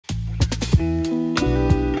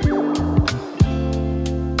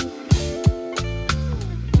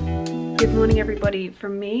morning everybody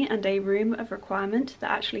from me and a room of requirement that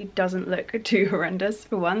actually doesn't look too horrendous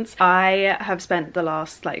for once. I have spent the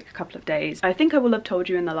last like couple of days, I think I will have told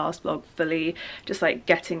you in the last vlog, fully just like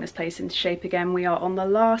getting this place into shape again. We are on the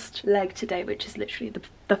last leg today, which is literally the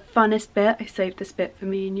funnest bit. I saved this bit for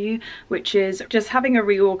me and you, which is just having a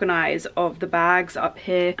reorganize of the bags up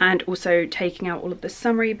here and also taking out all of the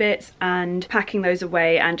summery bits and packing those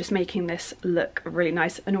away and just making this look really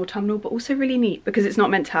nice and autumnal, but also really neat because it's not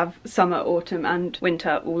meant to have summer, autumn and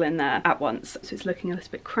winter all in there at once. So it's looking a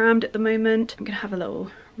little bit crammed at the moment. I'm gonna have a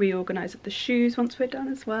little reorganize of the shoes once we're done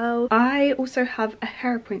as well. I also have a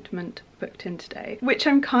hair appointment booked in today, which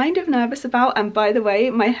I'm kind of nervous about. And by the way,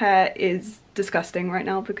 my hair is disgusting right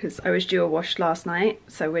now because I was due a wash last night,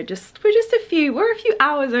 so we're a few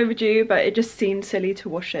hours overdue, but it just seemed silly to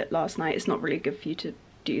wash it last night. It's not really good for you to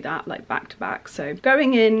do that like back to back, so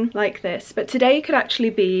going in like this. But today could actually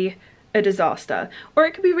be a disaster, or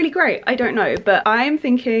it could be really great, I don't know. But I'm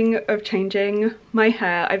thinking of changing my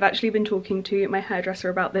hair. I've actually been talking to my hairdresser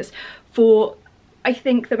about this for I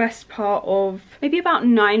think the best part of maybe about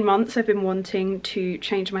 9 months. I've been wanting to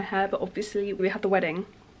change my hair, but obviously we had the wedding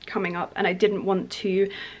coming up and I didn't want to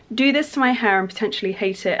do this to my hair and potentially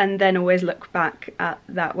hate it and then always look back at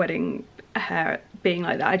that wedding hair being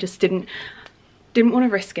like that. I just didn't want to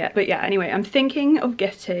risk it. But yeah, anyway, I'm thinking of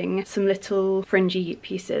getting some little fringy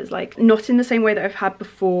pieces, like not in the same way that I've had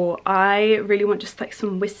before. I really want just like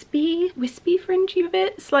some wispy fringy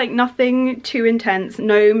bits, like nothing too intense.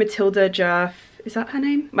 No Matilda Jerf, is that her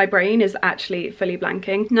name? My brain is actually fully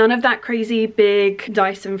blanking. None of that crazy big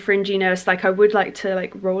Dyson fringiness. Like I would like to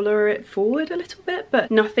like roller it forward a little bit, but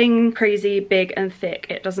nothing crazy big and thick.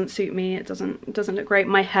 It doesn't suit me. It doesn't look great.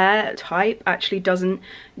 My hair type actually doesn't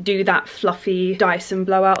do that fluffy Dyson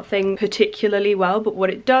blowout thing particularly well, but what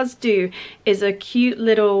it does do is a cute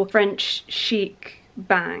little French chic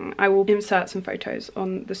bang. I will insert some photos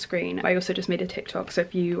on the screen. I also just made a TikTok, so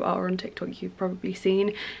if you are on TikTok you've probably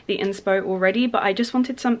seen the inspo already, but I just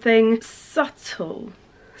wanted something subtle.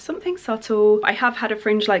 I have had a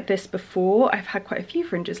fringe like this before. I've had quite a few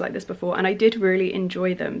fringes like this before and I did really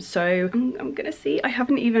enjoy them, so I'm gonna see. I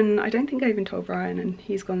don't think I even told Brian, and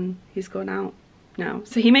he's gone out now,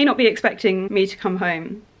 so he may not be expecting me to come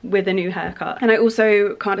home with a new haircut. And I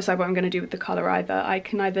also can't decide what I'm going to do with the colour either. I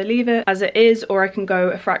can either leave it as it is or I can go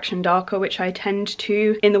a fraction darker, which I tend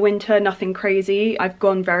to in the winter. Nothing crazy. I've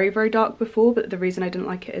gone very dark before, but the reason I didn't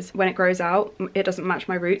like it is when it grows out it doesn't match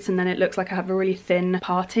my roots and then it looks like I have a really thin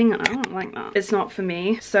parting and I don't like that. It's not for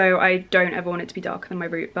me, so I don't ever want it to be darker than my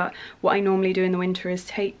root. But what I normally do in the winter is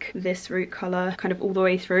take this root colour kind of all the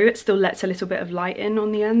way through. It still lets a little bit of light in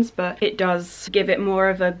on the ends, but it does give it more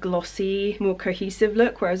of a glossy, more cohesive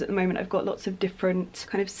look, whereas at the moment I've got lots of different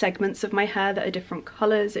kind of segments of my hair that are different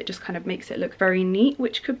colours. It just kind of makes it look very neat,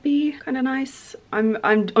 which could be kind of nice. I'm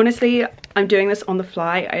honestly doing this on the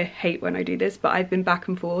fly. I hate when I do this, but I've been back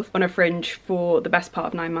and forth on a fringe for the best part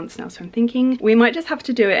of 9 months now, so I'm thinking we might just have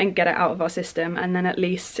to do it and get it out of our system, and then at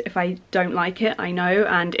least if I don't like it, I know,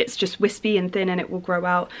 and it's just wispy and thin and it will grow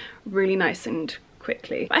out really nice and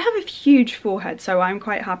quickly. I have a huge forehead, so I'm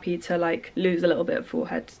quite happy to like lose a little bit of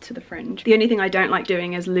forehead to the fringe. The only thing I don't like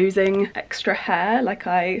doing is losing extra hair. Like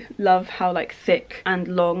I love how like thick and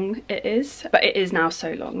long it is, but it is now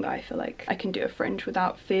so long that I feel like I can do a fringe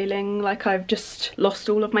without feeling like I've just lost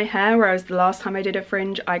all of my hair, whereas the last time I did a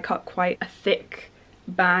fringe I cut quite a thick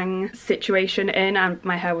bang situation in and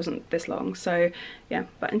my hair wasn't this long. So yeah,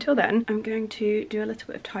 but until then I'm going to do a little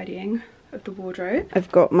bit of tidying of the wardrobe. I've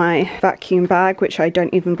got my vacuum bag, which I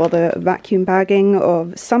don't even bother vacuum bagging,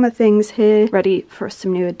 of summer things here, ready for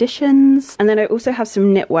some new additions. And then I also have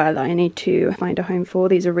some knitwear that I need to find a home for.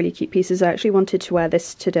 These are really cute pieces. I actually wanted to wear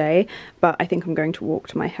this today, but I think I'm going to walk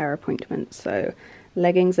to my hair appointment, so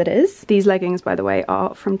leggings it is. These leggings, by the way,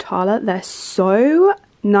 are from Tala. They're so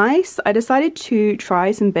nice. I decided to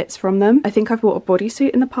try some bits from them. I think I've bought a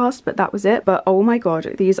bodysuit in the past, but that was it. But oh my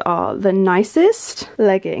god, these are the nicest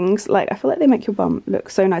leggings. Like I feel like they make your bum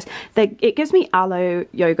look so nice. It gives me Aloe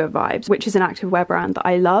Yoga vibes, which is an activewear brand that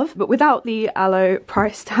I love, but without the Aloe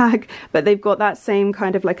price tag. But they've got that same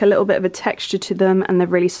kind of like a little bit of a texture to them, and they're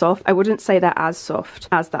really soft. I wouldn't say they're as soft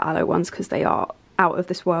as the Aloe ones because they are out of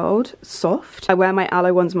this world soft. I wear my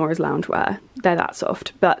Aloe ones more as loungewear. They're that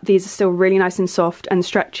soft, but these are still really nice and soft and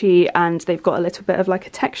stretchy, and they've got a little bit of like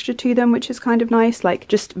a texture to them, which is kind of nice. Like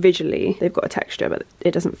just visually they've got a texture, but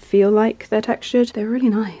it doesn't feel like they're textured. They're really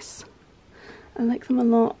nice. I like them a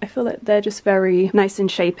lot. I feel like they're just very nice in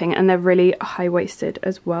shaping, and they're really high-waisted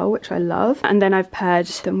as well, which I love. And then I've paired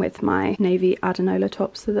them with my navy Adenola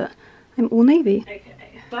top so that I'm all navy. Okay,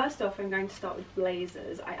 first off I'm going to start with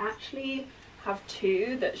blazers. I actually have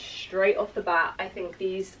two that straight off the bat, I think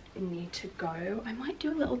these need to go. I might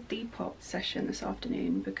do a little Depop session this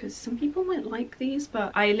afternoon because some people might like these,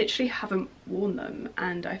 but I literally haven't worn them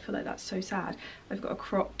and I feel like that's so sad. I've got a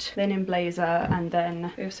cropped linen blazer and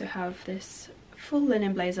then I also have this full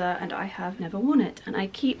linen blazer and I have never worn it, and I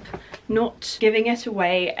keep not giving it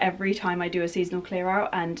away every time I do a seasonal clear out,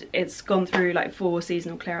 and it's gone through like 4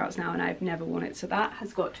 seasonal clear outs now and I've never worn it, so that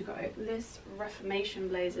has got to go. This Reformation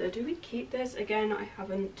blazer, do we keep this? Again, I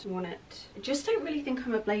haven't worn it. I just don't really think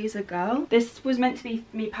I'm a blazer girl. This was meant to be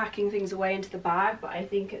me packing things away into the bag, but I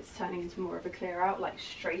think it's turning into more of a clear out, like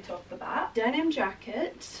straight off the bat. Denim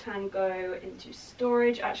jacket can go into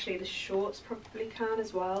storage. Actually, the shorts probably can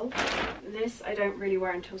as well. This I don't really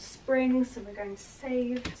wear until spring, so we're going to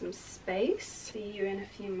save some space. See you in a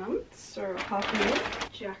few months or half a year.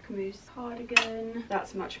 Jacquemus cardigan.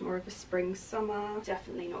 That's much more of a spring summer.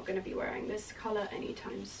 Definitely not going to be wearing this colour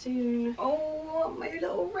anytime soon. Oh, my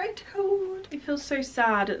little red coat. I feel so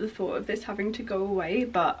sad at the thought of this having to go away,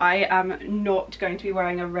 but I am not going to be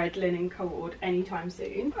wearing a red linen cord anytime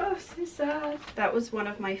soon. Oh, so sad. That was one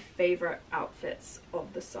of my favourite outfits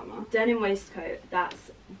of the summer. Denim waistcoat,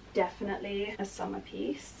 that's definitely a summer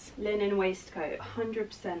piece. Linen waistcoat,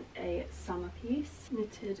 100% a summer piece.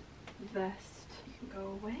 Knitted vest can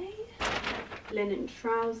go away. Linen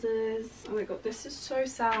trousers. Oh my god, this is so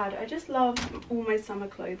sad. I just love all my summer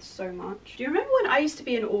clothes so much. Do you remember when I used to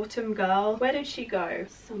be an autumn girl? Where did she go?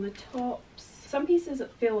 Summer tops. Some pieces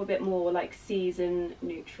feel a bit more like season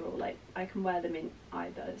neutral, like I can wear them in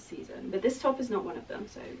either season, but this top is not one of them,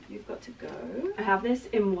 so you've got to go. I have this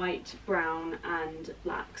in white, brown and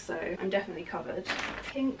black, so I'm definitely covered.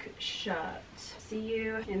 Pink shirt. See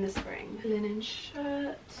you in the spring. Linen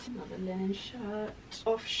shirt, another linen shirt.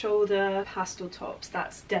 Off shoulder pastel tops,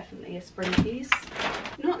 that's definitely a spring piece.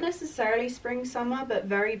 Not necessarily spring summer, but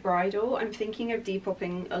very bridal. I'm thinking of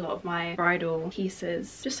depopping a lot of my bridal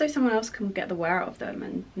pieces just so someone else can get the wear out of them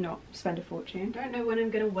and not spend a fortune. Don't know when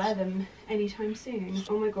I'm gonna wear them anytime soon.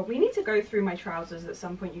 Oh my god, we need to go through my trousers at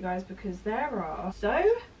some point, you guys, because there are so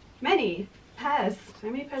many pairs.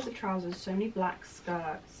 So many pairs of trousers, so many black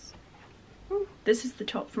skirts. This is the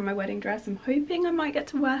top from my wedding dress. I'm hoping I might get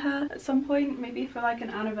to wear her at some point, maybe for like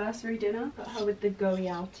an anniversary dinner. Got her with the goey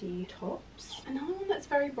outy tops. Another one that's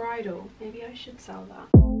very bridal. Maybe I should sell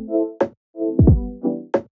that.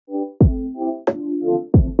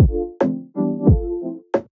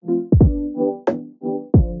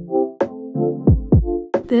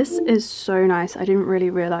 This is so nice. I didn't really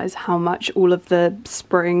realise how much all of the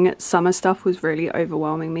spring summer stuff was really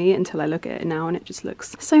overwhelming me until I look at it now, and it just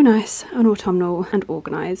looks so nice and autumnal and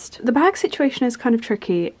organised. The bag situation is kind of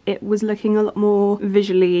tricky. It was looking a lot more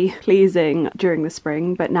visually pleasing during the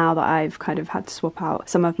spring, but now that I've kind of had to swap out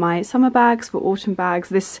some of my summer bags for autumn bags,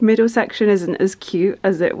 this middle section isn't as cute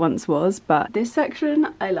as it once was, but this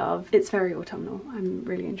section I love. It's very autumnal. I'm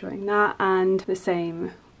really enjoying that, and the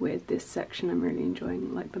same with this section. I'm really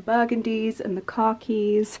enjoying like the burgundies and the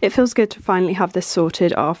khakis. It feels good to finally have this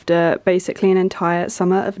sorted after basically an entire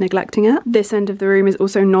summer of neglecting it. This end of the room is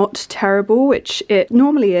also not terrible, which it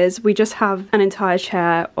normally is. We just have an entire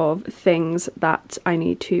chair of things that I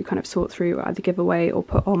need to kind of sort through, either give away or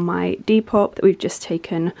put on my Depop that we've just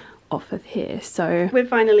taken off of here. So we're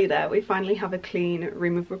finally there. We finally have a clean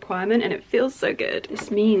room of requirement and it feels so good. This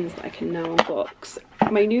means that I can now unbox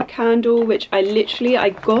my new candle, which I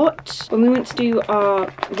got when we went to do our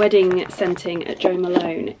wedding scenting at Jo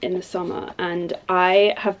Malone in the summer, and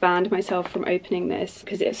I have banned myself from opening this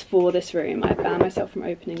because it's for this room. I banned myself from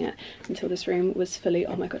opening it until this room was fully,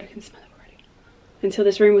 oh my god, I can smell it already. Until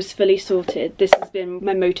this room was fully sorted. This has been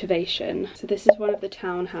my motivation. So this is one of the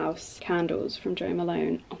townhouse candles from Jo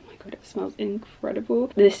Malone. Oh my god, it smells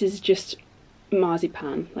incredible. This is just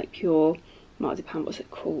marzipan, like pure marzipan. What's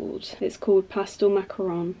it called? It's called pastel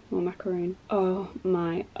macaron or macaroon. Oh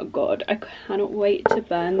my god, I cannot wait to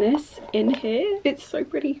burn this in here. It's so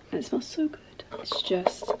pretty and it smells so good. It's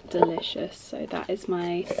just delicious. So that is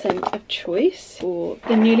my scent of choice for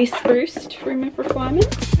the newly spruced room of requirement.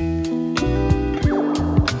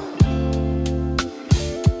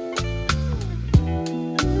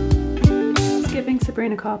 Giving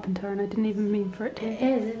Sabrina Carpenter, and I didn't even mean for it to. It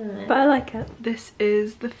is, isn't it? But I like it. This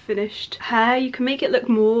is the finished hair. You can make it look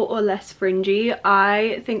more or less fringy.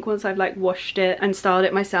 I think once I've like washed it and styled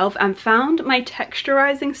it myself and found my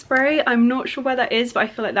texturizing spray, I'm not sure where that is, but I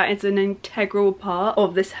feel like that is an integral part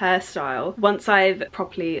of this hairstyle. Once I've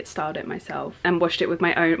properly styled it myself and washed it with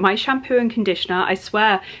my shampoo and conditioner, I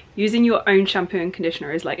swear using your own shampoo and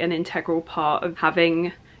conditioner is like an integral part of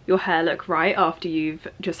having your hair look right after you've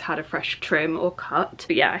just had a fresh trim or cut.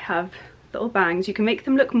 But yeah, I have little bangs. You can make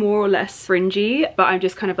them look more or less fringy, but I'm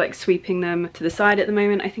just kind of like sweeping them to the side at the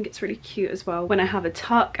moment. I think it's really cute as well when I have a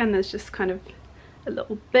tuck and there's just kind of a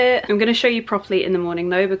little bit. I'm going to show you properly in the morning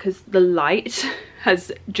though, because the light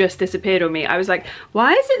has just disappeared on me. I was like,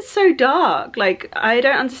 why is it so dark? Like, I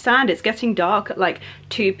don't understand. It's getting dark at like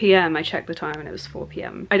 2 p.m. I checked the time and it was 4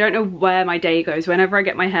 p.m. I don't know where my day goes. Whenever I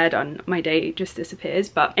get my hair done, my day just disappears.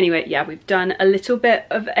 But anyway, yeah, we've done a little bit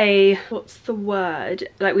of a, what's the word?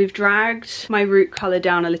 Like, we've dragged my root color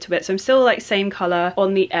down a little bit. So I'm still like same color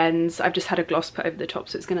on the ends. I've just had a gloss put over the top,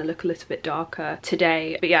 so it's going to look a little bit darker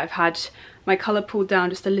today. But yeah, I've had my colour pulled down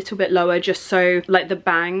just a little bit lower, just so like the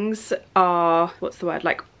bangs are, what's the word,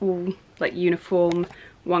 like all like uniform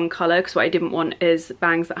one colour, because what I didn't want is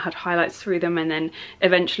bangs that had highlights through them, and then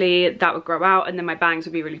eventually that would grow out and then my bangs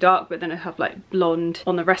would be really dark, but then I'd have like blonde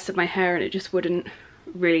on the rest of my hair and it just wouldn't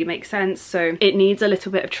really make sense. So it needs a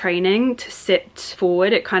little bit of training to sit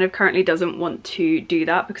forward. It kind of currently doesn't want to do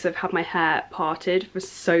that because I've had my hair parted for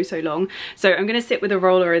so long. So I'm going to sit with a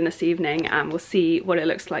roller in this evening and we'll see what it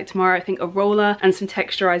looks like tomorrow. I think a roller and some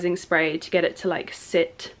texturizing spray to get it to like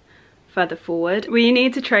sit further forward. We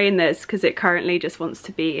need to train this because it currently just wants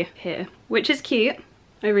to be here, which is cute.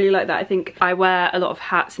 I really like that. I think I wear a lot of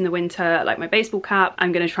hats in the winter, like my baseball cap.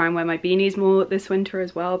 I'm going to try and wear my beanies more this winter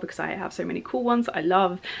as well because I have so many cool ones that I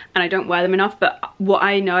love and I don't wear them enough. But what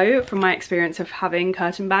I know from my experience of having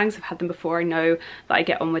curtain bangs, I've had them before, I know that I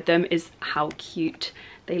get on with them, is how cute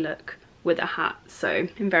they look with a hat. So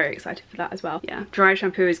I'm very excited for that as well. Yeah, dry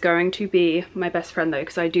shampoo is going to be my best friend though,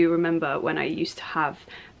 because I do remember when I used to have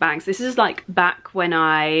bangs. This is like back when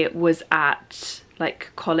I was at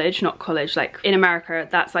like college, not college, like in America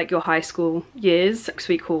that's like your high school years, because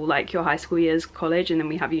we call like your high school years college, and then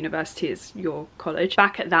we have university as your college.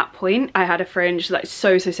 Back at that point I had a fringe like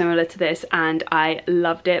so similar to this and I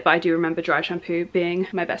loved it, but I do remember dry shampoo being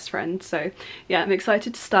my best friend. So yeah, I'm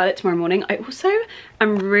excited to style it tomorrow morning. I also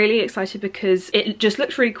am really excited because it just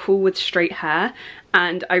looks really cool with straight hair,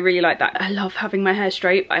 and I really like that. I love having my hair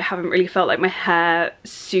straight, but I haven't really felt like my hair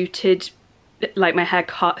suited, like my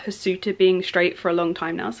haircut has suited being straight for a long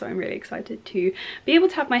time now, so I'm really excited to be able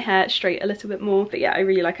to have my hair straight a little bit more. But yeah, I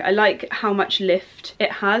really like it. I like how much lift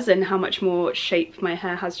it has and how much more shape my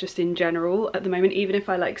hair has just in general at the moment, even if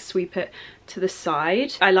I like sweep it to the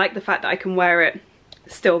side. I like the fact that I can wear it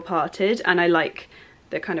still parted, and I like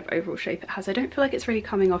the kind of overall shape it has. I don't feel like it's really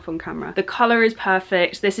coming off on camera. The colour is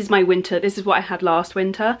perfect. This is my winter. This is what I had last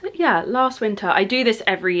winter. But yeah, last winter. I do this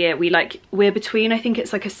every year. We're between, I think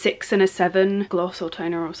it's like a 6 and a 7 gloss or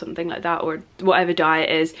toner or something like that, or whatever dye it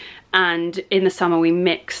is. And in the summer we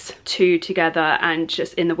mix two together, and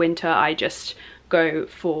just in the winter I just go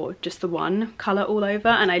for just the one colour all over,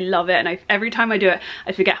 and I love it. And every time I do it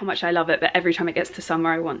I forget how much I love it, but every time it gets to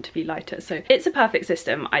summer I want to be lighter. So it's a perfect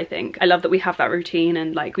system, I think. I love that we have that routine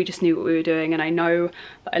and like we just knew what we were doing, and I know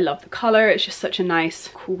that I love the colour. It's just such a nice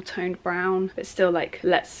cool toned brown, but still like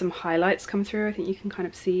lets some highlights come through. I think you can kind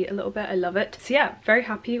of see a little bit. I love it. So yeah, very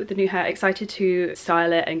happy with the new hair, excited to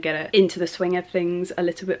style it and get it into the swing of things a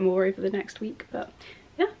little bit more over the next week. But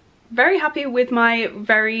very happy with my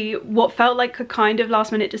what felt like a kind of last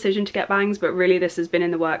minute decision to get bangs, but really this has been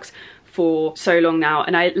in the works for so long now.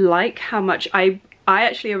 And I like how much I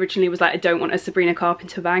actually originally was like, I don't want a Sabrina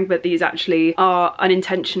Carpenter bang, but these actually are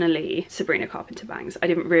unintentionally Sabrina Carpenter bangs. I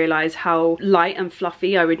didn't realise how light and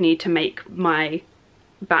fluffy I would need to make my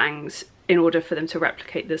bangs in order for them to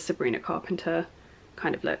replicate the Sabrina Carpenter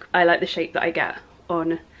kind of look. I like the shape that I get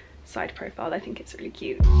on side profile. I think it's really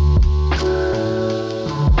cute.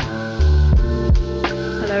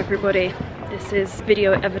 Hello everybody, this is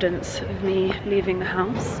video evidence of me leaving the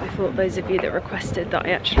house. I thought those of you that requested that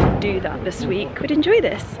I actually do that this week would enjoy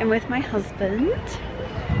this. I'm with my husband.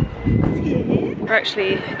 We're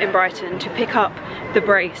actually in Brighton to pick up the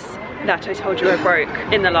brace that I told you I broke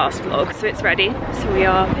in the last vlog. So it's ready, so we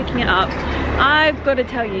are picking it up. I've got to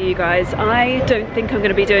tell you, you guys, I don't think I'm going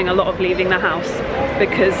to be doing a lot of leaving the house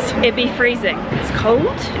because it'd be freezing. It's cold,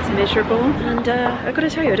 it's miserable, and I've got to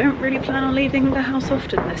tell you, I don't really plan on leaving the house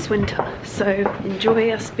often this winter. So enjoy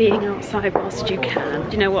us being outside whilst you can.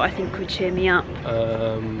 Do you know what I think would cheer me up?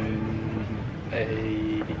 A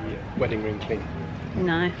wedding ring clean.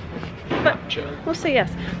 No. But matcha. Also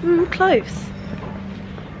yes. Close.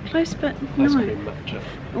 Close, but no. Ice cream matcha.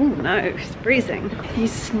 Oh no, it's freezing.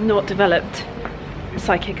 He's not developed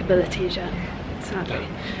psychic abilities yet, sadly.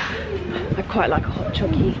 I quite like a hot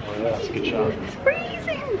chocolate. Oh yeah, that's a good shout. It's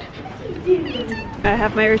freezing. I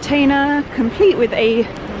have my retainer complete with a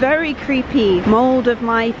very creepy mould of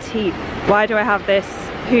my teeth. Why do I have this?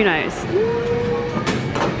 Who knows?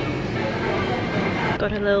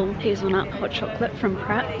 Got a little hazelnut hot chocolate from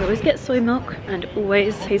Pret. I always get soy milk and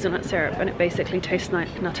always hazelnut syrup, and it basically tastes like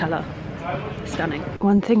Nutella. Stunning.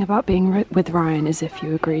 One thing about being with Ryan is if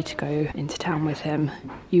you agree to go into town with him,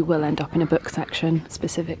 you will end up in a book section,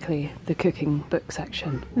 specifically the cooking book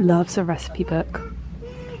section. Loves a recipe book.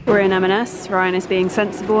 We're in M&S. Ryan is being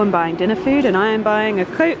sensible and buying dinner food, and I am buying a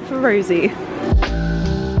coat for Rosie.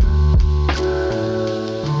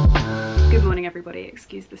 Good morning everybody,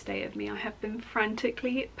 excuse the state of me. I have been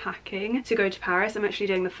frantically packing to go to Paris. I'm actually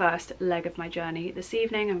doing the first leg of my journey this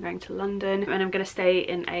evening. I'm going to London and I'm going to stay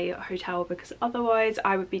in a hotel because otherwise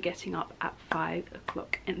I would be getting up at 5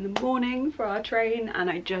 o'clock in the morning for our train, and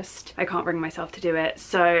I can't bring myself to do it.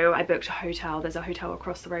 So I booked a hotel. There's a hotel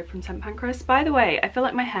across the road from St. Pancras. By the way, I feel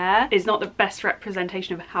like my hair is not the best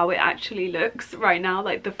representation of how it actually looks right now.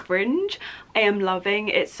 Like the fringe, I am loving.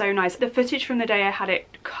 It's so nice. The footage from the day I had it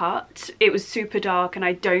cut, it was super dark and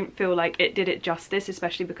I don't feel like it did it justice,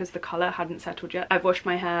 especially because the colour hadn't settled yet. I've washed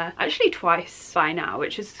my hair actually twice by now,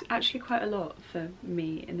 which is actually quite a lot for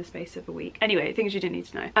me in the space of a week. Anyway, things you didn't need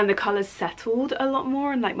to know. And the colour's settled a lot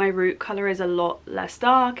more, and like my root colour is a lot less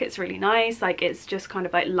dark. It's really nice. Like it's just kind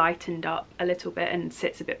of like lightened up a little bit and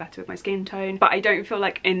sits a bit better with my skin tone. But I don't feel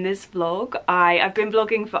like in this vlog, I've been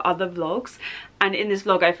vlogging for other vlogs, and in this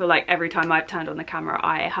vlog I feel like every time I've turned on the camera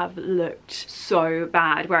I have looked so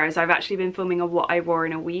bad, whereas I've actually been filming a what I wore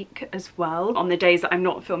in a week as well on the days that I'm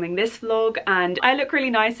not filming this vlog, and I look really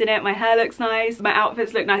nice in it. My hair looks nice, my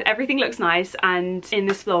outfits look nice, everything looks nice, and in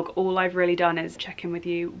this vlog all I've really done is check in with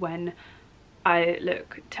you when I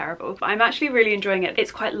look terrible. But I'm actually really enjoying it.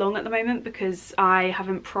 It's quite long at the moment because I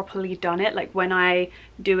haven't properly done it. Like when I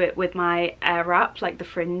do it with my air wrap, like the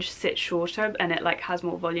fringe sits shorter and it like has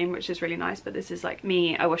more volume, which is really nice. But this is like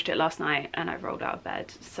me, I washed it last night and I've rolled out of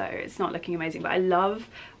bed, so it's not looking amazing. But I love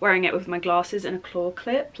wearing it with my glasses and a claw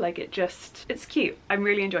clip. Like it's cute. I'm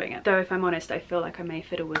really enjoying it. Though if I'm honest, I feel like I may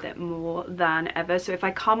fiddle with it more than ever. So if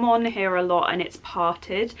I come on here a lot and it's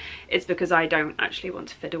parted, it's because I don't actually want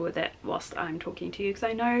to fiddle with it whilst I'm talking to you, because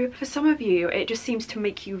I know for some of you it just seems to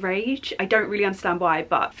make you rage. I don't really understand why,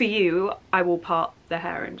 but for you I will part the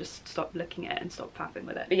hair and just stop looking at it and stop faffing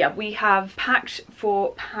with it. But yeah, we have packed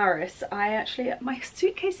for Paris. My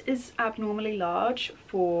suitcase is abnormally large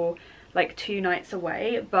for like 2 nights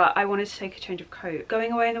away, but I wanted to take a change of coat.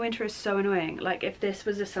 Going away in the winter is so annoying. Like if this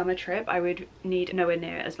was a summer trip I would need nowhere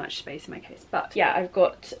near as much space in my case. But yeah, I've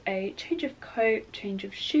got a change of coat, change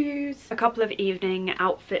of shoes, a couple of evening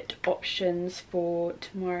outfit options for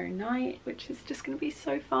tomorrow night, which is just going to be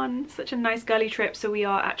so fun. Such a nice girly trip. So we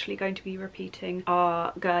are actually going to be repeating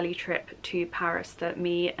our girly trip to Paris that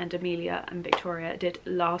me and Amelia and Victoria did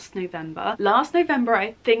last November. Last November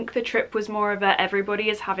I think the trip was more of a everybody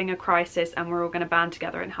is having a crisis and we're all going to band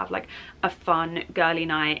together and have like a fun girly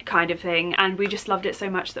night kind of thing, and we just loved it so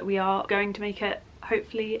much that we are going to make it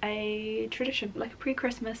hopefully a tradition, like a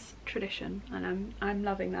pre-Christmas tradition, and I'm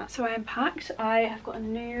loving that. So I am packed. I have got a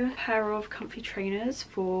new pair of comfy trainers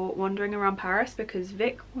for wandering around Paris because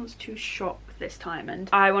Vic wants to shop this time and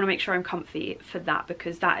I want to make sure I'm comfy for that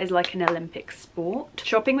because that is like an Olympic sport.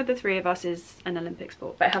 Shopping with the 3 of us is an Olympic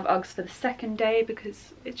sport. But I have Uggs for the second day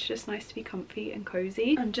because it's just nice to be comfy and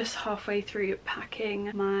cozy. I'm just halfway through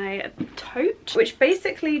packing my tote, which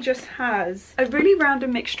basically just has a really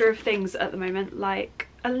random mixture of things at the moment, like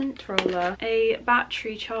a lint roller, a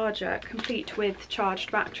battery charger complete with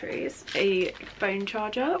charged batteries, a phone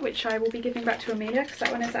charger which I will be giving back to Amelia because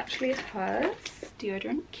that one is actually hers,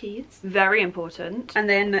 deodorant, keys, very important, and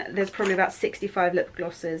then there's probably about 65 lip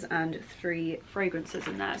glosses and 3 fragrances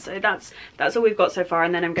in there. So that's all we've got so far,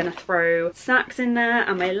 and then I'm gonna throw snacks in there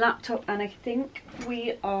and my laptop, and I think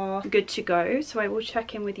we are good to go. So I will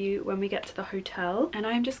check in with you when we get to the hotel, and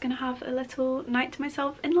I'm just gonna have a little night to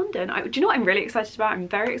myself in London. Do you know what I'm really excited about?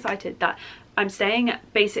 I'm very excited that I'm staying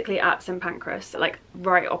basically at St. Pancras, like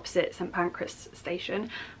right opposite St. Pancras station.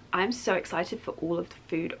 I'm so excited for all of the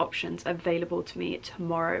food options available to me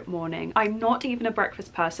tomorrow morning. I'm not even a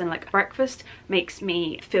breakfast person. Like breakfast makes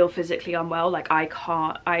me feel physically unwell. Like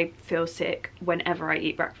I feel sick whenever I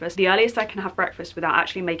eat breakfast. The earliest I can have breakfast without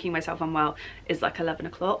actually making myself unwell is like 11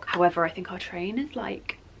 o'clock. However, I think our train is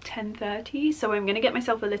like 10:30, so I'm gonna get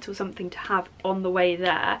myself a little something to have on the way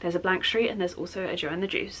there. There's a blank street and there's also a Joe and the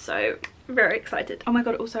Juice, so I'm very excited. Oh my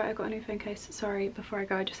god, also I got a new phone case. Sorry, before I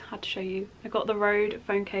go I just had to show you. I got the Rode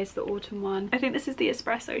phone case, the autumn one. I think this is the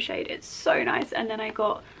espresso shade. It's so nice. And then I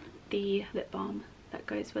got the lip balm that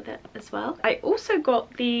goes with it as well. I also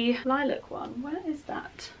got the lilac one. Where is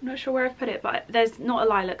that? I'm not sure where I've put it, but there's not a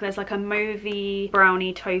lilac, there's like a mauvey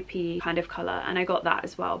brownie taupey kind of colour, and I got that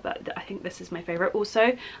as well, but I think this is my favourite.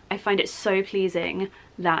 Also, I find it so pleasing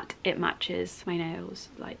that it matches my nails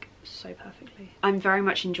like so perfectly. I'm very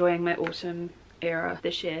much enjoying my autumn era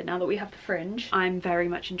this year. Now that we have the fringe, I'm very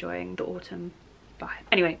much enjoying the autumn vibe.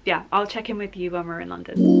 Anyway, yeah, I'll check in with you when we're in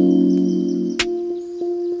London.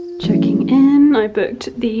 Checking in. I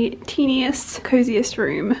booked the teeniest, coziest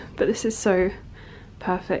room, but this is so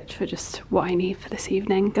perfect for just what I need for this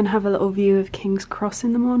evening. Gonna have a little view of King's Cross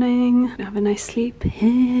in the morning. Gonna have a nice sleep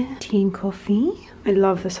here. Tea and coffee. I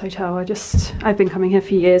love this hotel. I've been coming here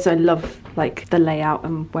for years. I love like the layout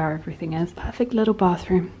and where everything is. Perfect little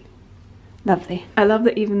bathroom. Lovely. I love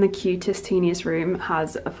that even the cutest, teeniest room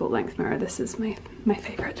has a full-length mirror. This is my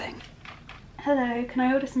favourite thing. Hello, can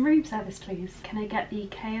I order some room service please? Can I get the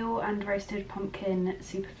kale and roasted pumpkin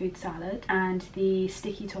superfood salad and the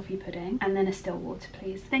sticky toffee pudding and then a still water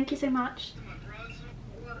please? Thank you so much.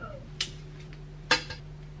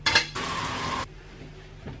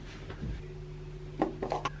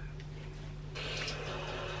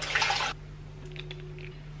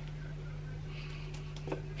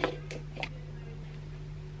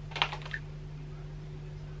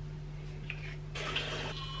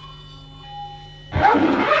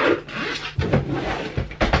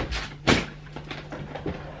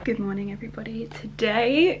 Good morning everybody.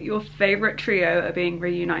 Today your favourite trio are being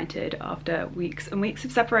reunited after weeks and weeks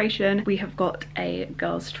of separation. We have got a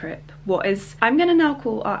girls trip. What is, I'm gonna now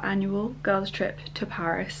call our annual girls trip to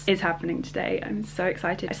Paris is happening today. I'm so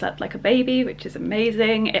excited. I slept like a baby, which is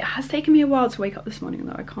amazing. It has taken me a while to wake up this morning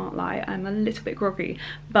though, I can't lie. I'm a little bit groggy,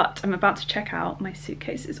 but I'm about to check out. My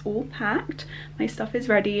suitcase is all packed, my stuff is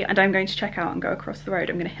ready, and I'm going to check out and go across the road.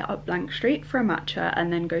 I'm gonna hit up Blank Street for a matcha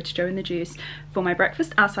and then go to Joe and the Juice for my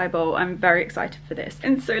breakfast acai bowl. I'm very excited for this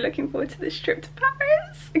and so looking forward to this trip to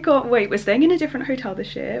Paris. I can't wait. We're staying in a different hotel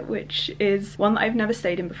this year, which is one that I've never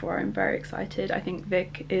stayed in before. I'm very excited. I think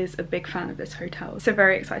Vic is a big fan of this hotel, so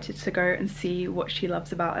very excited to go and see what she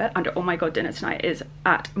loves about it. And oh my god, dinner tonight is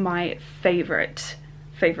at my favorite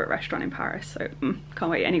restaurant in Paris, so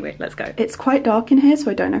can't wait. Anyway, let's go. It's quite dark in here,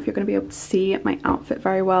 so I don't know if you're going to be able to see my outfit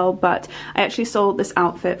very well, but I actually sold this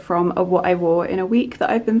outfit from a what I wore in a week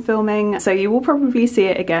that I've been filming, so you will probably see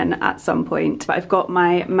it again at some point. But I've got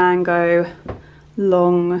my mango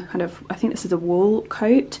long kind of, I think this is a wool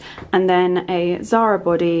coat, and then a Zara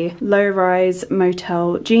body, low-rise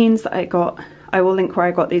motel jeans that I got. I will link where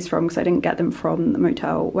I got these from because I didn't get them from the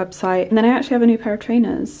motel website. And then I actually have a new pair of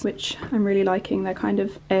trainers, which I'm really liking. They're kind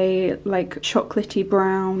of a like chocolatey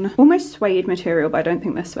brown, almost suede material, but I don't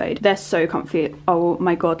think they're suede. They're so comfy. Oh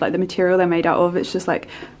my god, like the material they're made out of, it's just like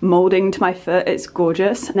molding to my foot. It's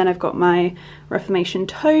gorgeous. And then I've got my Reformation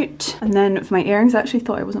tote. And then for my earrings, I actually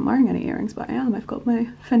thought I wasn't wearing any earrings, but I am. I've got my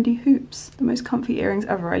Fendi hoops. The most comfy earrings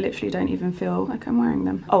ever. I literally don't even feel like I'm wearing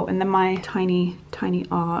them. Oh, and then my tiny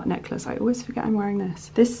R necklace. I always forget I'm wearing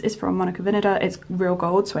this. This is from Monica Vinader. It's real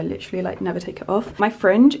gold, so I literally like never take it off. My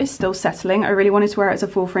fringe is still settling. I really wanted to wear it as a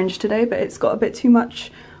full fringe today, but it's got a bit too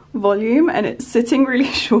much volume and it's sitting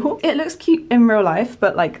really short. It looks cute in real life,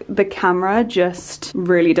 but like the camera just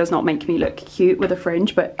really does not make me look cute with a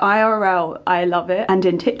fringe, but IRL I love it, and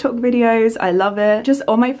in TikTok videos I love it. Just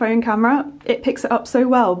on my phone camera it picks it up so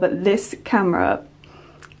well, but this camera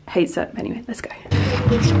hates it. Anyway, let's go.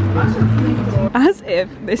 As if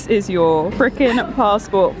this is your freaking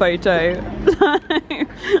passport photo.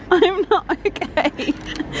 I'm not okay.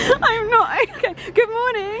 I'm not okay. Good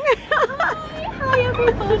morning. Hi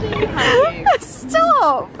everybody. How are you?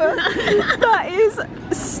 Stop. That is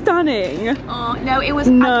stunning. Oh no, it was.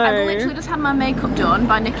 No. I literally just had my makeup done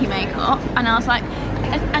by Nikki Makeup, and I was like,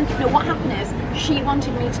 and you know what happened is she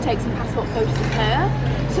wanted me to take some passport photos of her.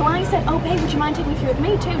 So I said, oh babe, would you mind taking a few with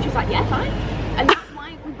me too? And she was like, yeah, fine. And that's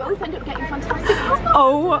why we both ended up getting fantastic passports.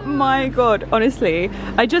 Oh my god, honestly,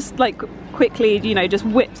 I just like quickly, you know, just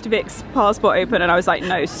whipped Vic's passport open and I was like,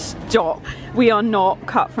 no, stop. We are not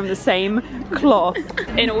cut from the same cloth.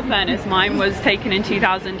 In all fairness, mine was taken in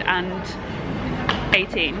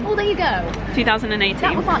 2018. Well, there you go. 2018.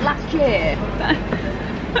 That was like last year.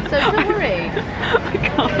 So don't worry. I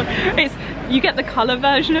can't. It's, you get the colour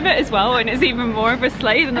version of it as well, and it's even more of a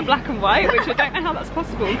slay than the black and white, which I don't know how that's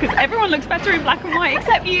possible because everyone looks better in black and white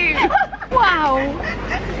except you. Wow.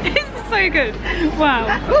 It's so good. Wow.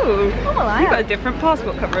 Ooh. Oh, well, You've got a different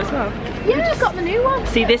passport cover as well. Yeah, just got the new one.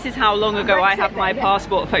 See, this is how long ago I have my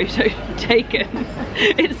passport photo taken.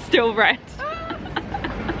 It's still red.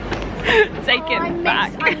 Take it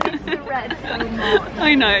back. I miss the red so much.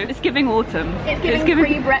 I know, it's giving autumn. It's giving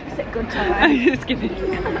pre-Brexit good time. It's giving.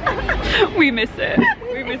 We miss it.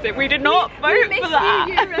 We miss it. We did not vote for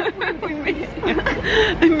that. We miss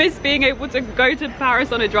it. I miss being able to go to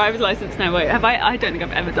Paris on a driver's license now. Wait, have I don't think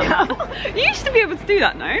I've ever done that. You used to be able to do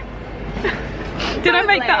that, no? Did I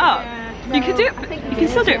make that up? Yeah. No, you could do it. You can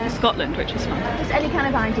still do it yeah. for Scotland, which is fun. Just any kind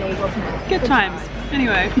of ID, wasn't it? Good times.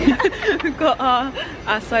 Anyway, we've got our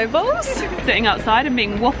acai bowls sitting outside and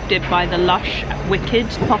being wafted by the lush Wicked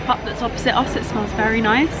pop-up that's opposite us. It smells very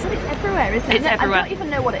nice. It's everywhere, isn't it? It's everywhere. I don't even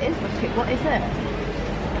know what it is. What is it?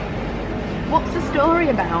 What's the story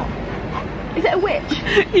about? Is it a witch?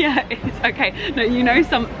 Yeah, it's okay. No, you know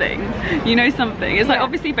something. You know something. It's like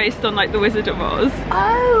obviously based on like the Wizard of Oz.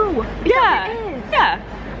 Oh, yeah. It is? Yeah.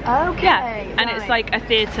 Okay. Yeah, and it's like a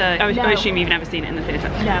theatre. I assume you've never seen it in the theatre.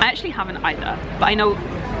 No. I actually haven't either, but I know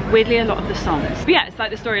weirdly a lot of the songs. But yeah, it's like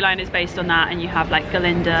the storyline is based on that, and you have like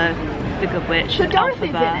Galinda, the Good Witch, So and Dorothy's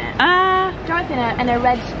in Elphaba. it? Dorothy in her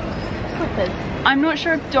red slippers. I'm not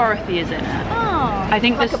sure if Dorothy is in it. Oh, I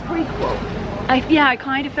think like this- a prequel. Yeah, I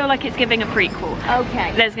kind of feel like it's giving a prequel.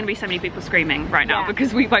 Okay. There's going to be so many people screaming right now Yeah.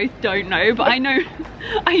 because we both don't know, but I know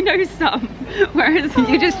some. Whereas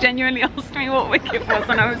you just genuinely asked me what Wicked was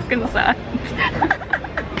and I was concerned.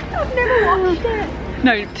 I've never watched it.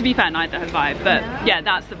 No, to be fair, neither have I, but yeah,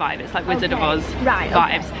 that's the vibe. It's like Wizard of Oz Right,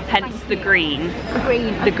 vibes. okay. Hence Thank the you. green. The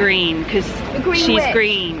green. The green, because green she's witch.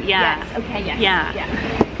 green. Yeah. Yes, okay, yeah. Yeah.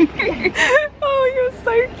 Oh, you're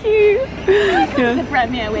so cute. Yeah. The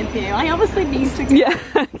premiere with you. I obviously need to go.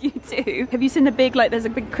 Yeah, you do. Have you seen the big, like, there's a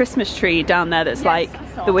big Christmas tree down there that's like I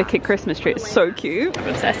saw the that. Wicked Christmas tree. It's so cute. I'm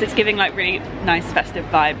obsessed. It's giving like really nice festive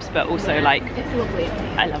vibes, but also like, It's lovely.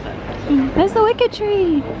 I love it. There's the Wicked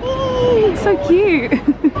tree. It's so cute.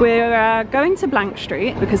 We're going to Blank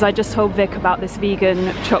Street because I just told Vic about this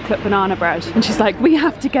vegan chocolate banana bread and she's like, we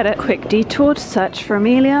have to get it. Quick detour to search for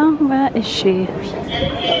Amelia. Where is she?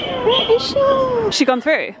 Where is she? She gone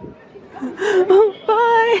through? Oh,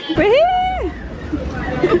 bye. We're here.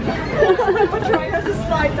 We're trying to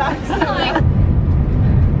slide that.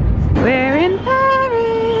 We're in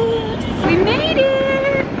Paris. We made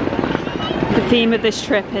it. The theme of this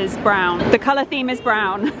trip is brown. The colour theme is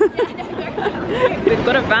brown. We've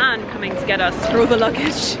got a van coming to get us for all the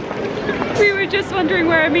luggage. We were just wondering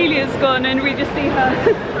where Amelia's gone and we just see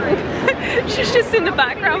her. She's just in the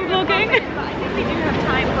background vlogging. I think we do have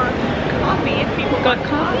time for coffee if people Got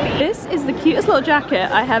coffee. This is the cutest little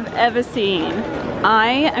jacket I have ever seen. I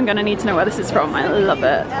am gonna need to know where this is from. I love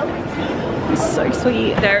it. It's so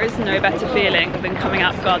sweet. There is no better feeling than coming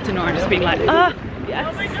out of Garden and just being like, ah,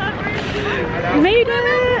 yes. We made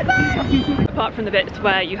it! Apart from the bit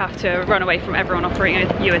where you have to run away from everyone offering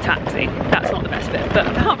you a taxi. That's not the best bit. But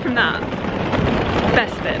apart from that,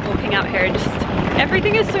 best bit, walking out here and just,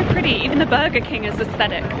 everything is so pretty. Even the Burger King is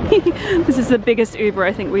aesthetic. This is the biggest Uber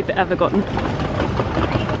I think we've ever gotten.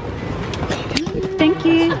 Thank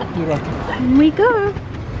you. You're welcome. And we go.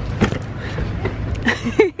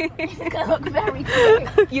 They look very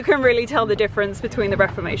cute. You can really tell the difference between the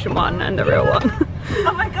Reformation one and the real one.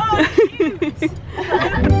 Oh my god, cute!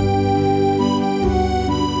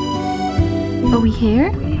 Are we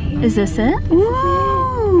here? Is this it?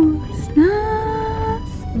 Ooh, it's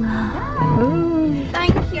nice. Ooh.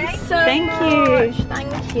 Thank you so Thank much. you.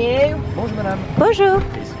 Thank you. Bonjour, madame. Bonjour.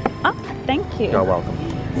 Ah, thank you. You're welcome.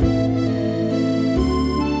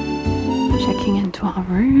 Checking into our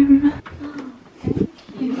room.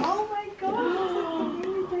 Oh my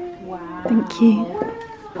god. Wow. Thank you.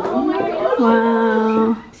 Oh my god.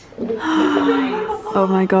 Wow. Oh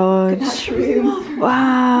my god.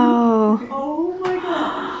 Wow. Oh my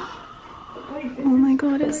god. Oh my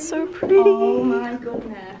god, it's so pretty. Oh my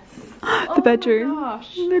goodness. The bedroom.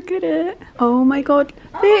 Gosh. Look at it. Oh my god.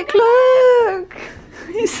 Vic, look.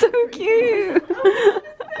 He's so cute.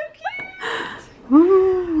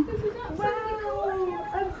 Ooh. Wow.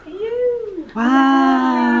 A view. Wow.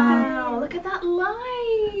 Wow. Look at that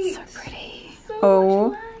light. So pretty. So Oh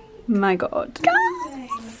much light. my god.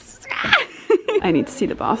 Guys. I need to see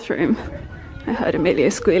the bathroom. I heard Amelia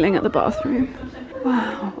squealing at the bathroom.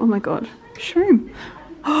 Wow. Oh my god. Shroom.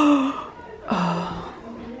 Oh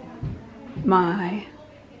my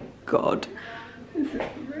god. This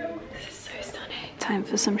is so stunning. Time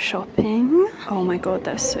for some shopping. Oh my god,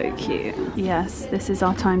 they're so cute. Yes, this is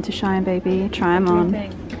our time to shine, baby. Try them on.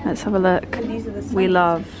 Let's have a look. We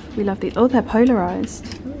love these. Oh, they're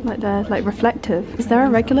polarized. Like they're like reflective. Is there a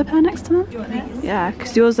regular pair next to them? Do you want these? Yeah,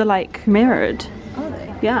 because yours are like mirrored. Are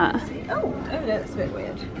they? Yeah. Oh, that's a bit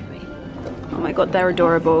weird. Oh my god, they're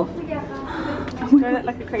adorable. Do I look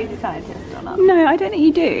like a crazy scientist or not? No, I don't think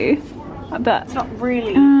you do. But It's not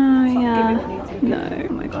really. yeah. No,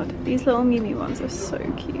 oh my god. These little Miu Miu ones are so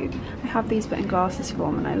cute. I have these but in glasses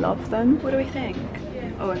form and I love them. What do we think?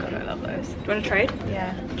 Oh my god, I love those. Do you want to trade?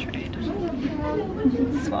 Yeah. Trade.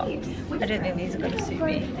 Swaps. I don't think these are going to suit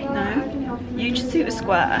me. No? You just suit a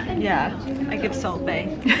square. Yeah. I give Salt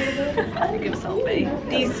Bay. I give Salt Bay.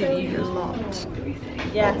 These suit you a lot. What do we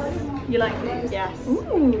think? Yes. You like these? Yes.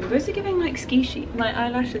 Ooh, those are giving like ski chic. My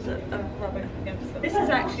eyelashes are rubbing against them. This is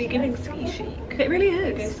actually giving ski chic. It really Go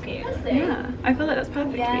is. ski. Yeah, I feel like that's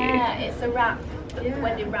perfect Yeah, it's a wrap. The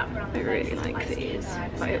wedding wrap around for you. the I really face is like my ski these.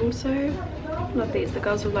 size. But I also love these. The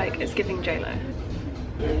girls were like, it's giving J-Lo.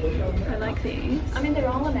 I like these. I mean, they're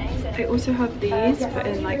all amazing. I also have these, but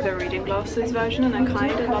in like the reading glasses version, and I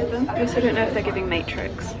kind of love them. I also don't know if they're giving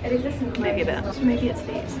Matrix. Maybe a bit. So maybe it's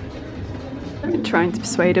these. I'm trying to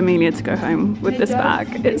persuade Amelia to go home with this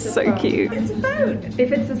bag. It's so cute. It's a phone.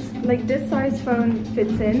 If it's like this size phone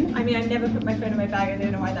fits in. I mean, I never put my phone in my bag. I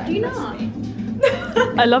don't know why that impressed me.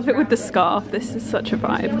 I love it with the scarf. This is such a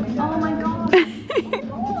vibe. Oh my god.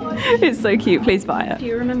 It's so cute. Please buy it. Do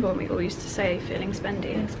you remember when we all used to say feeling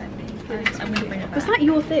spendy? I'm gonna bring it back. Was that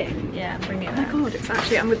your thing? Yeah, I'm bringing it Oh my back. god, it's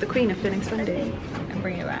actually, I'm with the queen of feeling spendy. I'm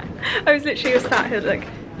bringing it back. I was literally just sat here like,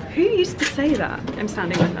 who used to say that? I'm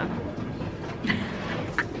standing with her.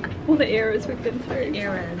 All the eras we've been through.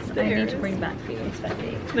 Eras. The I need eras. to bring back feeling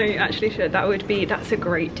spendy. No, you actually should. That's a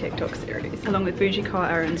great TikTok series. Along with Bougie Car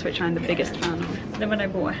Errands, which I'm the biggest fan of. Then when I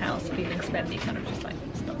bought a house, feeling spendy kind of just like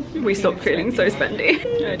stopped. We stopped feeling so spendy.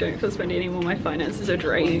 I don't feel spendy anymore. My finances are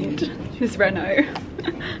drained. It's Renault.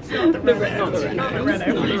 Not the Renault. Not the Renault. Not the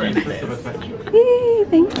Renault. Not the Renault. Yay,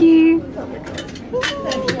 thank you.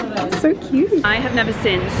 So cute. I have never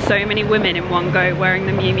seen so many women in one go wearing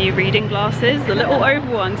the Miu Miu reading glasses, the little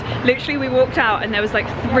oval ones. Literally we walked out and there was like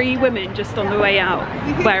 3 women just on the way out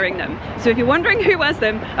wearing them. So if you're wondering who wears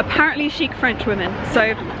them, apparently chic French women. So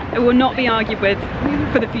it will not be argued with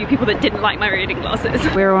for the few people that didn't like my reading glasses.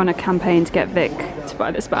 We're on a campaign to get Vic to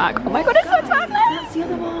buy this bag. Oh my god, it's so timeless! That's the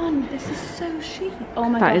other one. This is so chic. Oh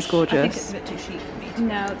my That gosh. is gorgeous. I think it's a bit too chic for me.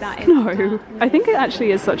 No, that is. No, I think it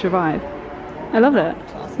actually is such a vibe. I love it.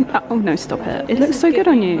 Oh no, stop it. It looks so good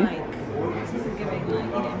on you. This isn't giving like, you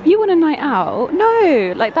know. You want a night out?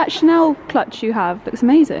 No, like that Chanel clutch you have looks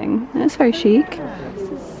amazing. It's very chic. This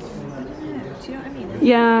is, I don't know. Do you know what I mean?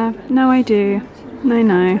 Yeah, no I do. I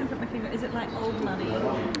know. Put my finger. Is it like old money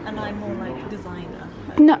and I'm more like designer?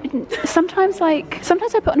 No, sometimes I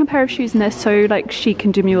put on a pair of shoes and they're so like chic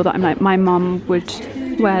and demure that I'm like, my mum would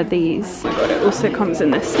wear these. Oh my god, it also comes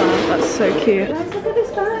in this style. That's so cute. Look at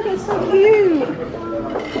this bag, it's so cute.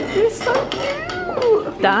 It's so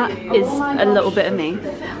cute. That is a little bit of me.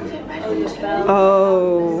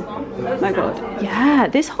 Oh my god. Yeah,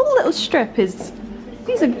 this whole little strip is,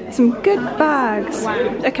 these are some good bags.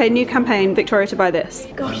 Okay, new campaign, Victoria to buy this.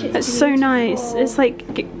 Gosh, It's so nice. It's like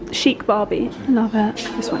chic Barbie. I love it.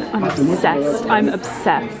 This one, I'm obsessed. I'm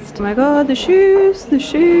obsessed. Oh my god, the shoes, the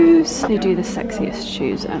shoes. They do the sexiest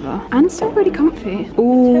shoes ever. And still really comfy.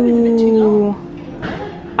 Ooh.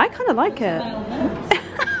 I kind of like it.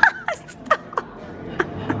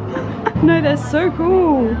 No, they're so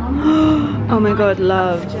cool. Oh my god,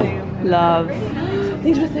 love. Love.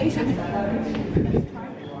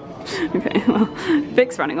 Okay, well,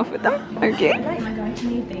 Vic's running off with them. Okay. I'm going to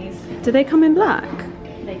need these. Do they come in black?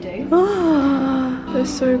 They do. Oh, they're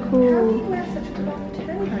so cool.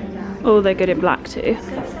 Oh, they're good in black too.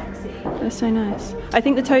 They're so nice. I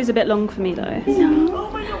think the toe's a bit long for me though. No.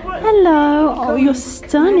 Hello. Oh, you're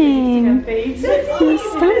stunning. You're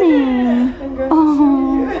stunning.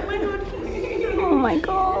 Oh. Oh my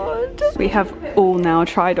god. We have all now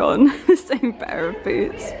tried on the same pair of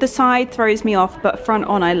boots. The side throws me off, but front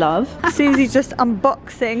on I love. Susie's just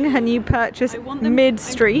unboxing her new purchase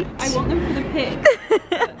mid-street. I want them for the pic.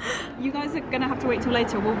 You guys are gonna have to wait till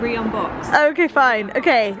later. We'll re-unbox. Okay, fine.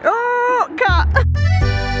 Okay. Oh, cut.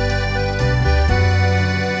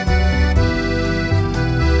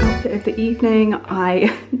 Outfit of the evening.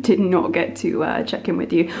 I did not get to check in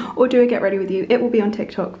with you or do a get ready with you. It will be on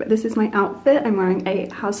TikTok, but this is my outfit. I'm wearing a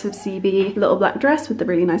House of CB little black dress with the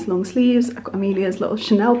really nice long sleeves. I've got Amelia's little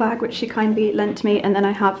Chanel bag, which she kindly lent me, and then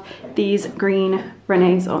I have these green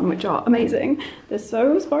Renees on, which are amazing. They're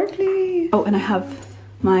so sparkly. Oh, and I have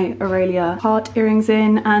my Aurelia heart earrings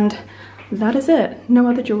in, and that is it. No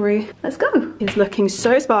other jewelry. Let's go. It's looking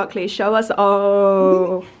so sparkly. Show us.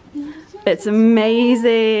 Oh. It's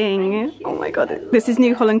amazing. Oh my god, this is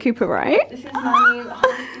new Holland Cooper, right? This is my new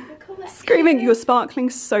Holland Cooper collection. Screaming, you're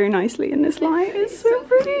sparkling so nicely in this light. It's so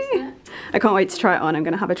pretty. I can't wait to try it on. I'm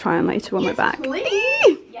gonna have a try on later when we're back.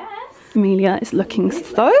 Please. Yes. Amelia is looking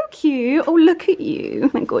so cute. Oh, look at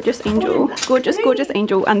you. My gorgeous angel. Gorgeous, gorgeous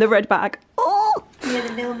angel. And the red bag. Oh! Yeah,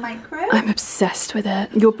 the little micro. I'm obsessed with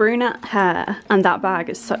it. Your brunette hair and that bag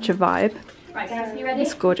is such a vibe. Right, guys, you ready?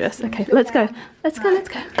 It's gorgeous. Okay, let's go. Let's go, let's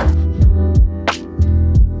go.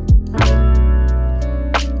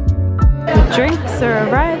 Drinks are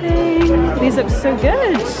arriving. These look so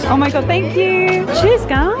good. Oh my god, thank you. Cheers,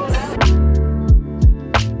 girls.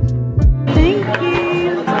 Thank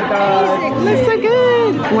you. Oh my god. Looks so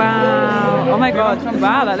good. Wow. Oh my god.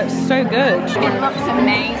 Wow, that looks so good. It looks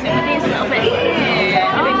amazing with these little bits here.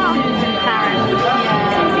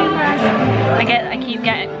 Suzie Paris. I keep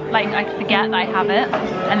getting, like, I forget that I have it,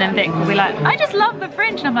 and then Vic will be like, I just love the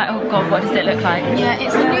fringe, and I'm like, oh god, what does it look like? Yeah,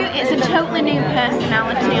 it's a totally new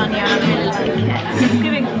personality on you, and I really like it. It's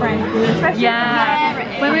giving French.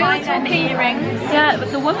 Yeah. When we were talking earrings. Yeah,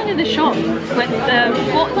 but the woman in the shop,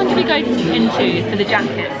 what one did we go into for the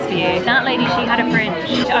jackets for you? That lady, she had a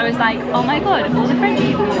fringe. I was like, oh my god, all the French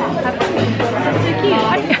people have fringes. That's so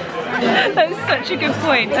cute. That's such a good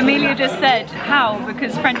point. Amelia just said, how?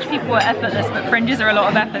 Because French people are effortless, but fringes are a lot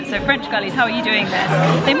of effort. So French girlies, how are you doing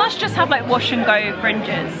this? They must just have like wash and go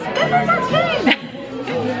fringes.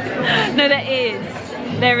 No, there is.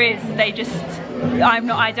 There is. They just, I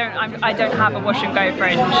don't have a wash and go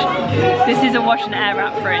fringe. This is a wash and air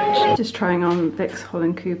wrap fringe. Just trying on Vic's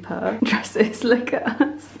Holland Cooper dresses. Look at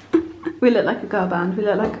us. We look like a girl band. We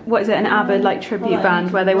look like, what is it, an Avid like tribute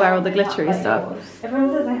band where they wear all the glittery stuff.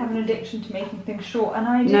 Everyone says I have an addiction to making things short, and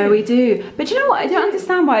I do. No, we do. But you know what? I don't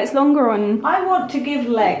understand why it's longer on. I want to give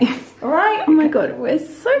legs, alright? Oh my god, we're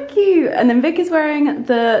so cute. And then Vic is wearing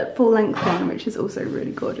the full length one, which is also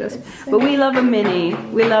really gorgeous. But we love a mini.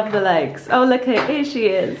 We love the legs. Oh, look at here she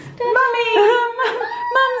is. Mummy!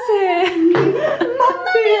 Mum's here.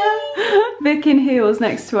 Mum's here. Vic in heels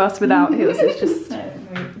next to us without heels. It's just.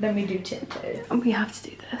 Then we do tiptoes. And we have to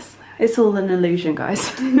do this. It's all an illusion,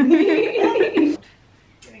 guys.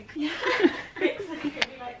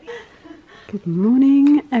 Good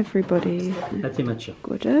morning, everybody. That's a matcha.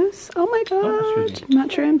 Gorgeous. Oh my god. Oh,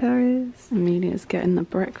 Matcha in Paris. Amelia's getting the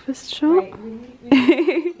breakfast shop.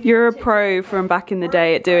 You're a pro from back in the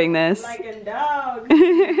day at doing this. Like a dog.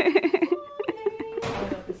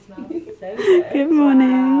 Good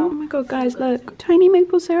morning. Wow. Oh my god, guys, look. Tiny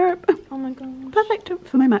maple syrup. Oh my god. Perfect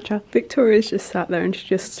for my matcha. Victoria's just sat there and she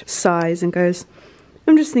just sighs and goes,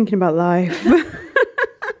 I'm just thinking about life. You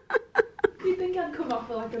think I'd come off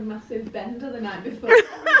with like a massive bender the night before? I'm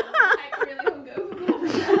really hungover.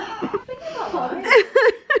 Thinking about life.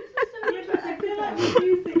 I feel like we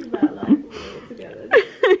do things about life when we're all together.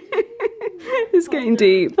 It's getting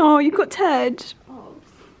deep. Oh, you've got Ted. Oh.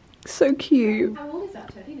 So cute. How old is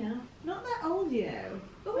that Teddy now? Not that old, you know.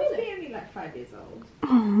 Oh, Maybe only like 5 years old.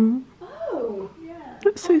 Aww. Oh. Yeah.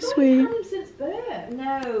 That's so sweet. I've had him since birth.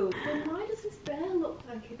 No. Then why does his bear look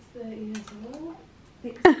like it's 30 years old?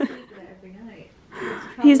 Because I sleep there every night.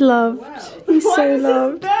 He's loved. He's Why so does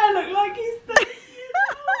loved. This bear look like he's 30 years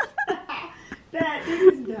old? Bear, this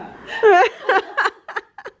is that.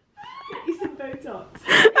 Get you some Botox.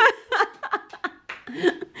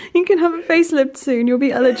 You can have a facelift soon, you'll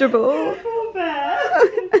be eligible. Poor bear.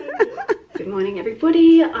 Good morning,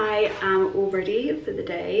 everybody. I am all ready for the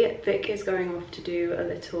day. Vic is going off to do a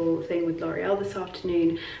little thing with L'Oreal this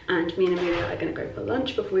afternoon, and me and Amelia are going to go for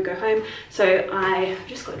lunch before we go home. So I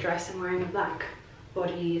just got dressed. I'm wearing a black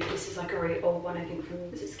body. This is like a really old one, I think, from,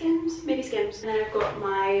 is it Skims? Maybe Skims. And then I've got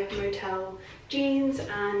my motel jeans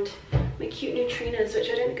and my cute neutrinos, which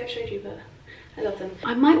I don't think I've showed you, but I love them.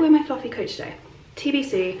 I might wear my fluffy coat today.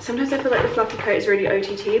 TBC. Sometimes I feel like the fluffy coat is really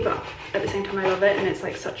OTT, but at the same time I love it, and it's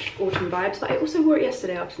like such autumn vibes. But I also wore it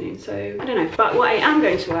yesterday afternoon, so I don't know. But what I am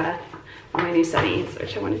going to wear are my new sunnies,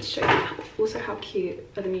 which I wanted to show you. Also, how cute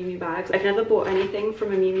are the Miu Miu bags. I've never bought anything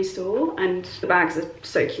from a Miu Miu store, and the bags are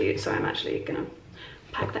so cute, so I'm actually gonna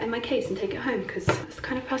pack that in my case and take it home, because that's the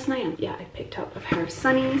kind of person I am. Yeah, I picked up a pair of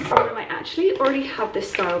sunnies. I might actually already have this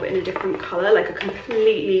style, but in a different color, like a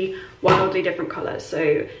completely wildly different color.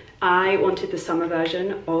 So I wanted the summer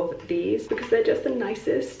version of these because they're just the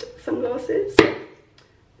nicest sunglasses.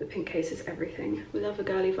 The pink case is everything. We love a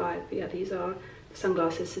girly vibe, but yeah, these are the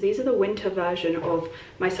sunglasses. So these are the winter version of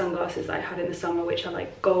my sunglasses that I had in the summer, which are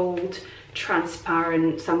like gold,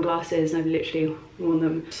 transparent sunglasses, and I've literally worn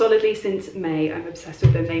them solidly since May. I'm obsessed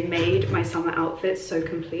with them. They made my summer outfits so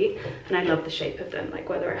complete, and I love the shape of them. Like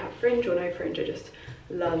whether I have fringe or no fringe, I just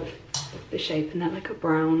love the shape. And they're like a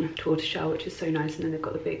brown tortoiseshell, which is so nice, and then they've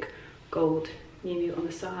got the big gold Miu Miu on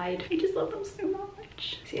the side. I just love them so much.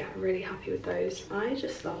 much. So yeah, I'm really happy with those. I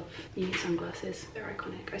just love uni sunglasses. They're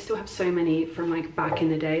iconic. I still have so many from like back in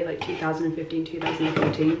the day, like 2015,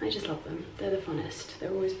 2014. I just love them. They're the funnest.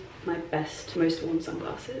 They're always my best, most worn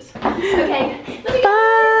sunglasses. Okay.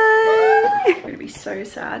 Bye! I'm gonna be so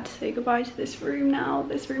sad to say goodbye to this room now.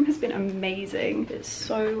 This room has been amazing. It's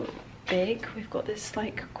so big. We've got this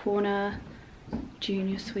like corner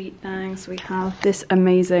junior suite thing. So we have this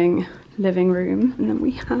amazing living room, and then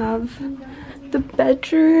we have the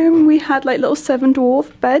bedroom. We had like little 7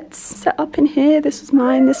 dwarf beds set up in here. This was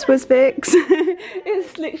mine, this was Vic's.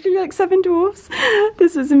 It's literally like 7 dwarfs.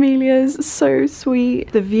 This was Amelia's. So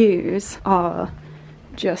sweet. The views are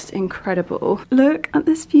just incredible. Look at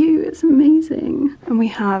this view, it's amazing. And we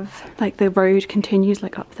have like the road continues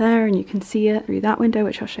like up there, and you can see it through that window,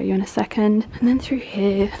 which I'll show you in a second. And then through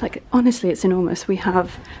here, like honestly it's enormous. We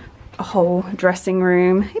have a whole dressing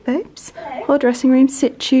room. Hey babes. Hello. Whole dressing room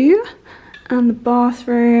situ. And the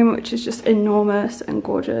bathroom, which is just enormous and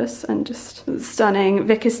gorgeous and just stunning.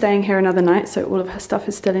 Vic is staying here another night, so all of her stuff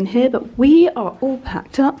is still in here, but we are all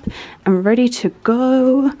packed up and ready to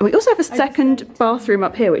go. And we also have a second bathroom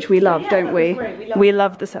up here, which we love, don't we? We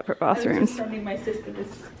love the separate bathrooms. I was just sending my sister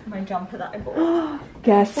my jumper that I bought.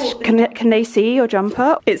 Yes, can they see your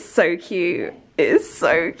jumper? It's so cute. It's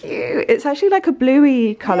so cute. It's actually like a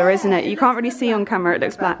bluey colour, isn't it? You can't really see on camera, it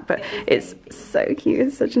looks black, but it's so cute.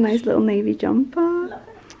 It's such a nice little navy jumper.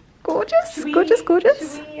 Gorgeous, gorgeous,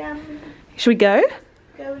 gorgeous. Should we go?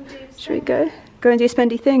 Should we go? Go and do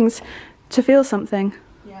spendy things to feel something?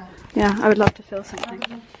 Yeah. Yeah, I would love to feel something.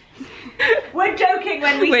 We're joking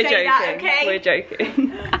when we say that, okay? We're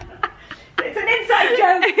joking. It's an inside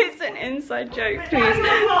joke. It's an inside joke, please.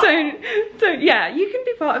 Don't, yeah, you can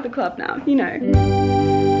be part of the club now, you know.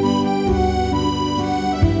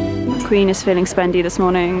 Queen is feeling spendy this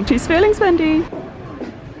morning. She's feeling spendy.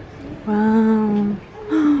 Wow.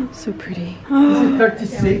 So pretty. This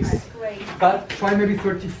is 36, but try maybe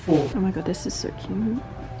 34. Oh my god, this is so cute.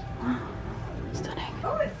 Stunning.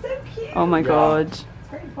 Oh, it's so cute. Oh my god. It's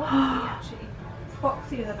very boxy actually.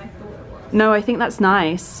 Boxier than I thought it was. No, I think that's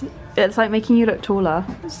nice. It's like making you look taller.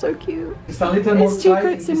 It's so cute. It's a little more It's 2 tight in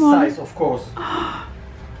coats this in one. size, of course.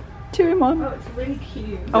 2 in 1. Oh, it's really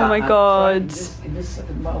cute. Oh my and god. in this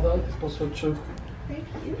model, it's also true. Thank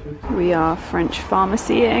you. We are French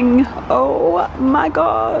pharmacying. Oh my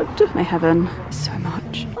god. My heaven. So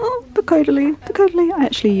much. Oh, the Caudalie. The Caudalie. I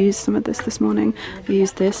actually used some of this morning. I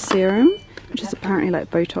used this serum, which is apparently like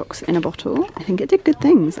Botox in a bottle. I think it did good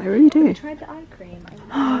things. I really do. Tried the eye cream.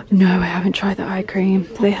 No, I haven't tried the eye cream.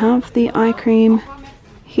 Do they have the eye cream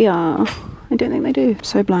here? I don't think they do.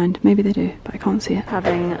 So blind. Maybe they do, but I can't see it.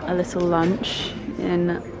 Having a little lunch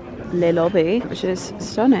in Le Lobby, which is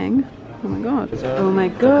stunning. Oh my god. Oh my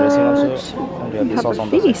god. Have a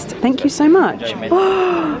feast. Thank you so much.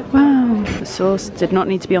 Oh, wow. The sauce did not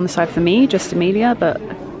need to be on the side for me, just Amelia, but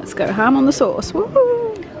let's go ham on the sauce. Woo!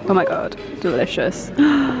 Oh my god. Delicious.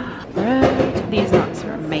 Bread. These nuts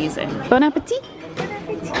are amazing. Bon appetit.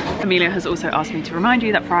 Amelia has also asked me to remind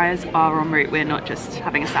you that fries are en route. We're not just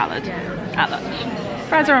having a salad at lunch.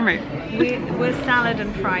 Fries are en route. We're salad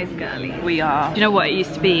and fries girly. We are. Do you know what it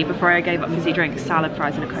used to be before I gave up fizzy drinks? Salad,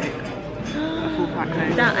 fries and a Coke. A full fat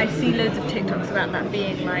Coke. That I see loads of TikToks about that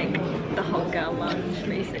being like the hot girl lunch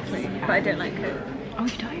basically. But I don't like Coke. Oh,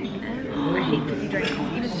 you don't? No. I hate fizzy drinks.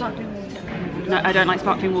 Even sparkling water. No, I don't like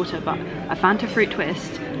sparkling water, but a Fanta fruit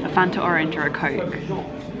twist, a Fanta orange or a Coke.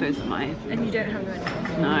 Those are my... And you don't have them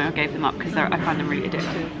anymore? No, I gave them up because I find them really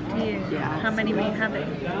addictive. Do you? Yeah. How many were you having?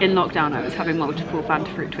 In lockdown I was having multiple Fanta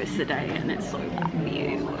fruit twists a day, and it's so bad for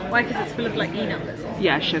you. Why? Because it's full of like e-numbers.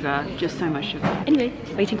 Yeah, sugar. Just so much sugar. Anyway,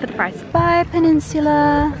 waiting for the price. Bye,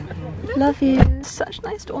 Peninsula. Love you. Such a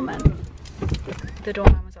nice doorman. The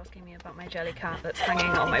doorman was asking me about my jelly cat that's hanging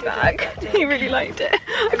on my bag. He really liked it.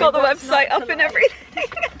 I got the website up and everything.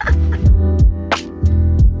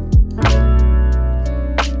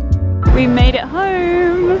 We made it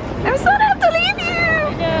home. I'm so sad I have to leave you.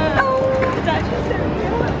 Yeah. Oh. It's actually so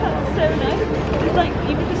real. That's so nice. It's like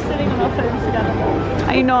even just sitting on our phones together.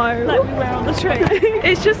 I know. Like we were on the train.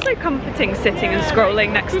 It's just so comforting sitting and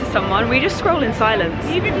scrolling next to someone. We just scroll in silence.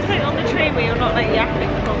 Even just like on the train where you're not like yapping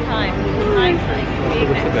the whole time. It's nice like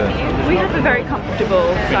being next to you. We have a very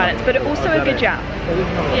comfortable silence, but also a good yap.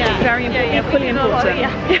 Yeah. Very important, equally important.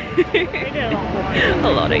 Yeah.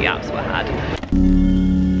 A lot of yaps were had.